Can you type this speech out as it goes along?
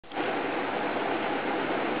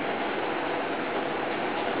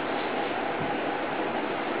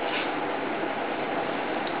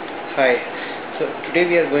Hi. So today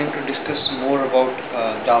we are going to discuss more about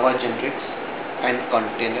Java generics and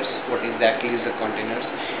containers. What exactly is the containers?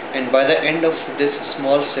 And by the end of this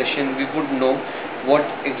small session, we would know what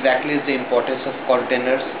exactly is the importance of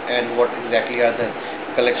containers and what exactly are the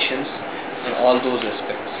collections and all those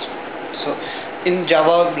aspects. So in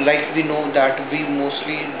Java, like we know that we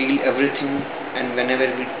mostly deal everything, and whenever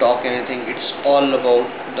we talk anything, it's all about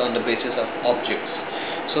on the basis of objects.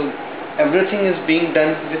 So everything is being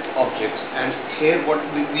done with objects, and here what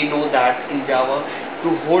we know that in Java, to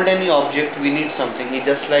hold any object we need something. It's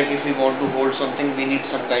just like if we want to hold something, we need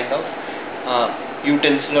some kind of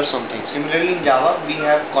utensil or something. Similarly in Java we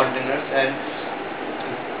have containers, and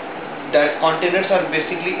that containers are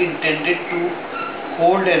basically intended to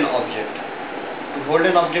hold an object. To hold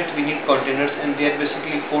an object we need containers, and there are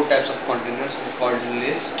basically four types of containers called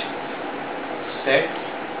list, set,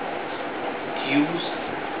 queues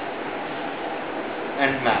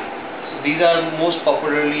and map. So these are most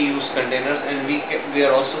popularly used containers, and we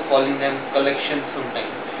are also calling them collections sometimes.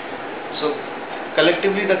 So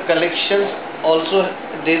collectively the collections also,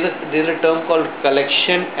 there's a term called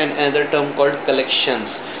collection and another term called collections.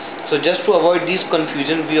 So just to avoid these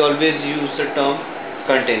confusion, we always use the term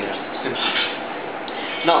containers simply.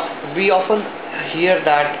 Now we often hear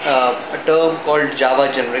that a term called Java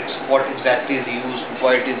generics, what exactly is used,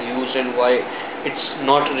 why it is used, and why it's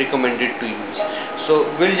not recommended to use. So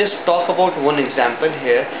we'll just talk about one example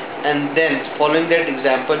here, and then following that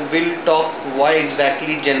example we'll talk why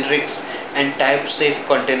exactly generics and type safe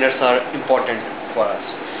containers are important for us.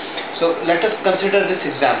 So let us consider this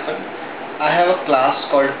example. I have a class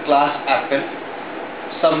called class apple,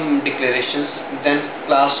 some declarations, then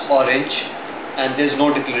class orange, and there's no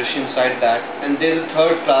declaration inside that, and there's a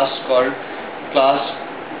third class called class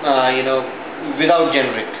without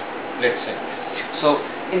generic, let's say. So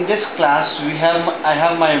in this class I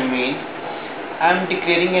have my main. I'm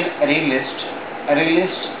declaring an array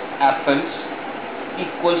list apples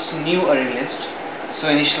equals new array list. So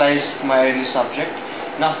initialize my array list object.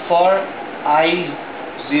 Now for I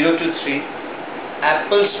 0 to 3,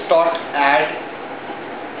 apples dot add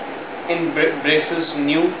in braces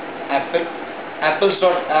new apple, apples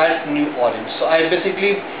dot add new orange. So I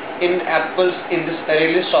basically, in apples, in this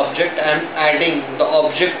array list object, I am adding the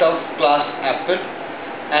object of class apple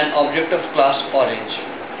and object of class orange.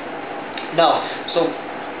 Now so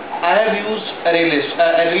I have used array list.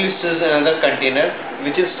 Array list is another container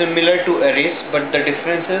which is similar to arrays, but the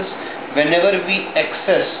difference is whenever we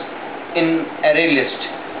access in array list,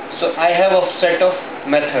 so I have a set of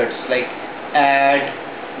methods like add,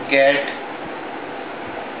 get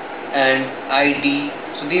and id.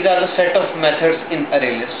 So these are the set of methods in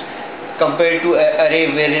array list, compared to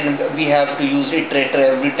array wherein we have to use iterator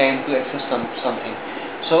every time to access something.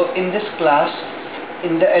 So in this class,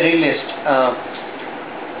 in the array list,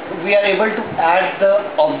 we are able to add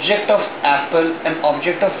the object of apple and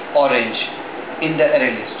object of orange in the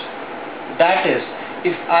array list. That is,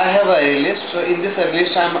 if I have an array list, so in this array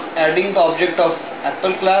list I am adding the object of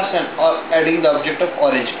apple class and adding the object of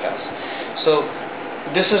orange class. So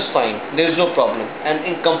this is fine, there is no problem, and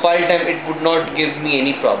in compile time it would not give me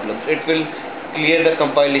any problem. It will clear the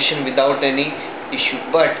compilation without any issue,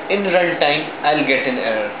 but in runtime I'll get an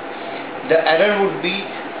error. The error would be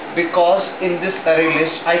because in this array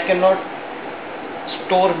list I cannot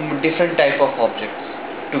store different type of objects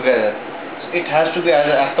together. So it has to be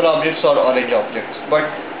either apple objects or orange objects, but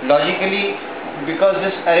logically, because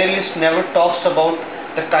this array list never talks about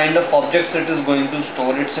the kind of objects it is going to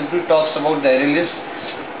store, it simply talks about the array list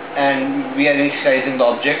and we are initializing the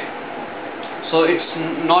object. So it's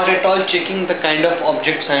not at all checking the kind of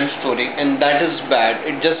objects I am storing, and that is bad.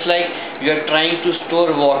 It's just like you are trying to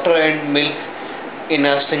store water and milk in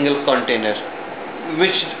a single container,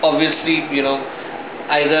 which obviously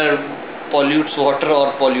either pollutes water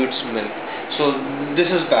or pollutes milk. So this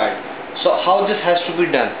is bad. So how this has to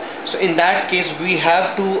be done? So in that case we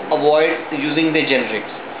have to avoid using the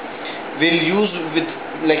generics. We'll use with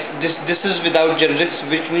like this is without generics,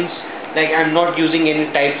 which means like I'm not using any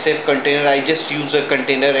type safe container. I just use a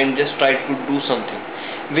container and just try to do something,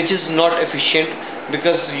 which is not efficient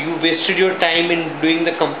because you wasted your time in doing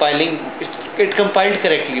the compiling. It compiled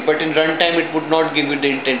correctly, but in runtime it would not give you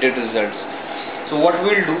the intended results. So what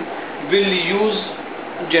we'll do, we'll use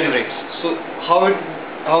generics. So how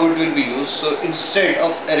it will be used? So instead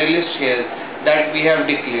of array list here that we have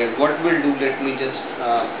declared, what we'll do, let me just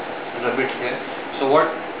rub it here. So what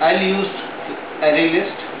I'll use array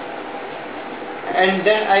list, and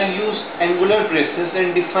then I'll use angular braces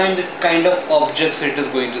and define the kind of objects it is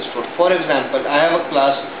going to store. For example, I have a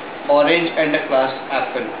class orange and a class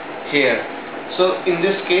apple here. So in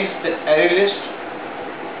this case, the array list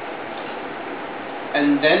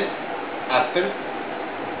and then apple,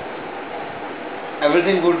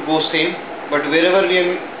 everything would go same, but wherever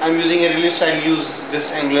I'm using array list, I'll use this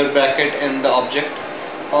angular bracket and the object,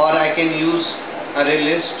 or I can use array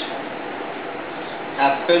list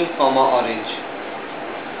apple comma orange,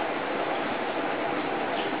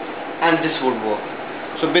 and this would work.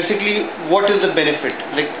 So basically, what is the benefit?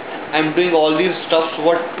 Like, I'm doing all these stuffs,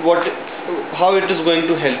 how it is going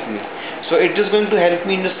to help me? So it is going to help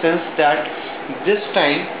me in the sense that this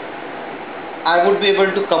time I would be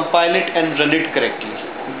able to compile it and run it correctly.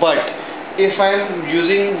 But if I'm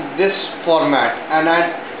using this format and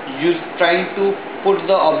I'm trying to put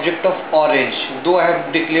the object of orange, though I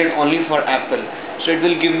have declared only for apple, so it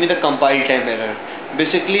will give me the compile time error.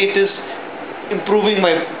 Basically, it is improving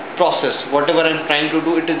my process. Whatever I'm trying to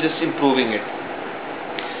do, it is just improving it.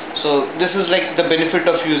 So this is like the benefit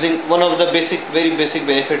of using, one of the very basic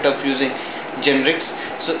benefit of using generics.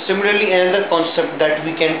 So similarly, another concept that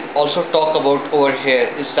we can also talk about over here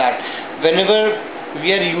is that whenever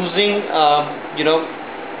we are using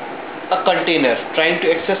a container, trying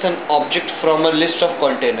to access an object from a list of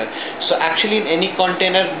container, so actually in any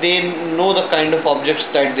container they know the kind of objects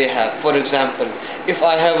that they have. For example, if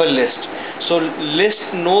I have a list, so list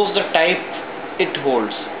knows the type it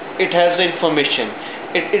holds, it has the information,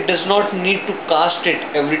 it does not need to cast it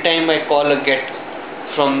every time I call a get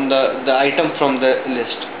from the item from the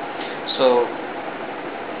list. So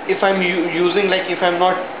if I'm using, like, if I'm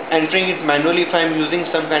not entering it manually, if I'm using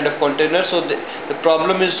some kind of container, so the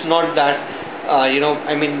problem is not that I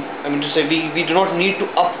mean to say we do not need to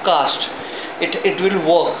upcast it, it will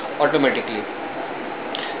work automatically.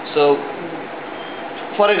 So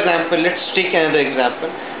for example, let's take another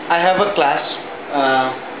example. I have a class,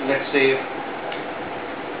 let's say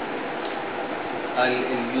I'll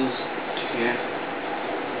use it here.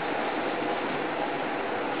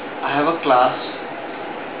 I have a class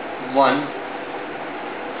 1,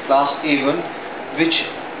 class A1, which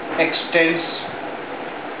extends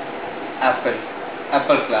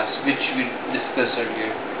apple class, which we discussed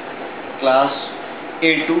earlier. Class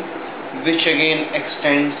A2, which again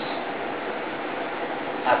extends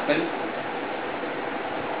apple.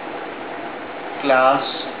 Class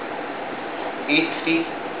A3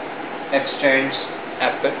 extends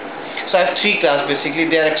apple. So I have 3 classes, basically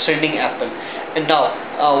they are extending apple. And now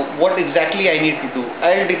what exactly I need to do?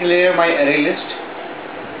 I will declare my array list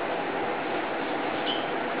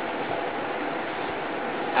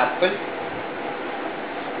apple,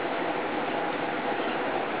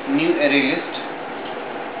 new array list,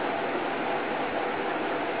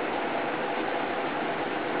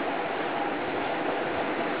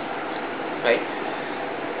 right?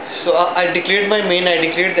 So I declared my main, I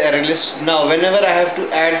declared the array list. Now whenever I have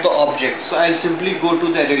to add the object, so I'll simply go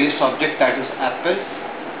to the array list object, that is apple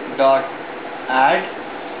dot add,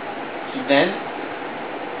 then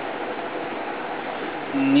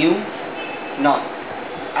new. Now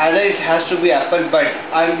either it has to be apple, but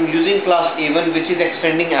I'm using class A1 which is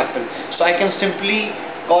extending apple, so I can simply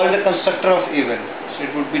call the constructor of A1, so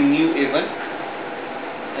it would be new A1,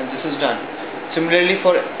 and this is done. Similarly,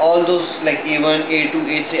 for all those like A1, A2,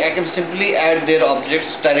 A3, I can simply add their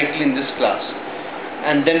objects directly in this class,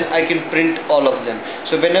 and then I can print all of them.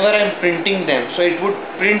 So whenever I'm printing them, so it would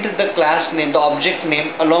print the class name, the object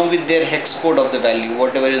name, along with their hex code of the value,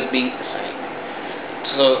 whatever is being assigned.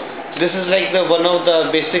 So this is like the one of the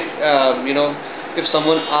basic, if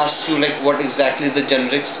someone asks you like what exactly is the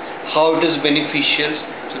generics, how it is beneficial,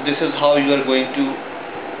 so this is how you are going to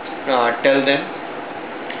tell them.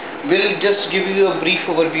 We'll just give you a brief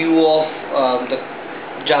overview of the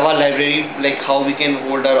Java library, like how we can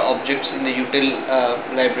hold our objects in the util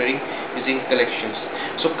library using collections.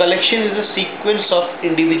 So collection is a sequence of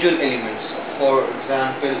individual elements. For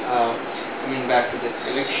example, coming back to the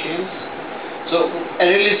collections, so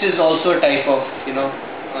array list is also a type of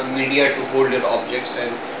media to hold your objects.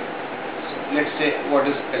 And let's say, what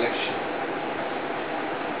is collection?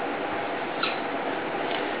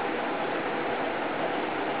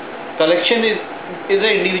 Collection is the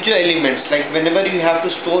individual elements, like whenever you have to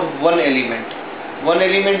store one element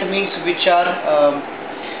means which are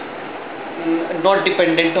not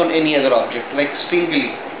dependent on any other object, like singly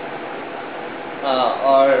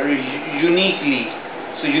or uniquely.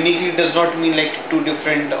 So uniquely does not mean like two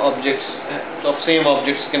different objects of same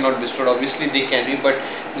objects cannot be stored. Obviously they can be, but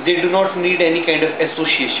they do not need any kind of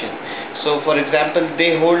association. So for example,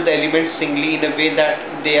 they hold the elements singly in a way that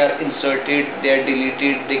they are inserted, they are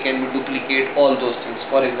deleted, they can be duplicate, all those things.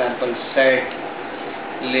 For example, set,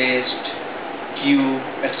 list, queue,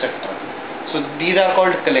 etc. So these are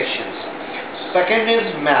called collections. Second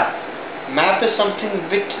is map. Map is something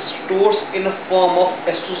which stores in a form of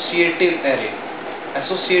associative array.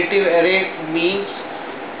 Associative array means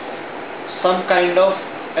some kind of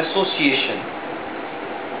association.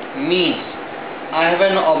 Means I have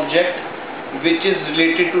an object which is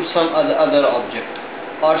related to some other object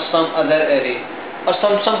or some other array or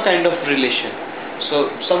some kind of relation. So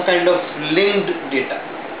some kind of linked data.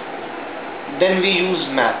 Then we use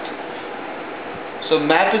map. So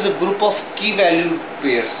map is a group of key value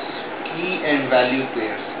pairs, key and value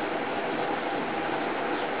pairs,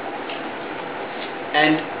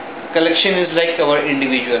 and collection is like our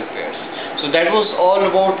individual pairs. So that was all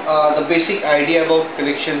about the basic idea about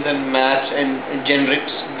collections and maps and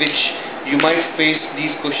generics, which you might face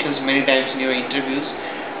these questions many times in your interviews,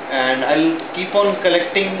 and I'll keep on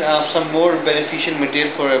collecting some more beneficial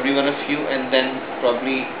material for every one of you, and then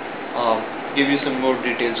probably give you some more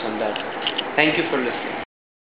details on that. Thank you for listening.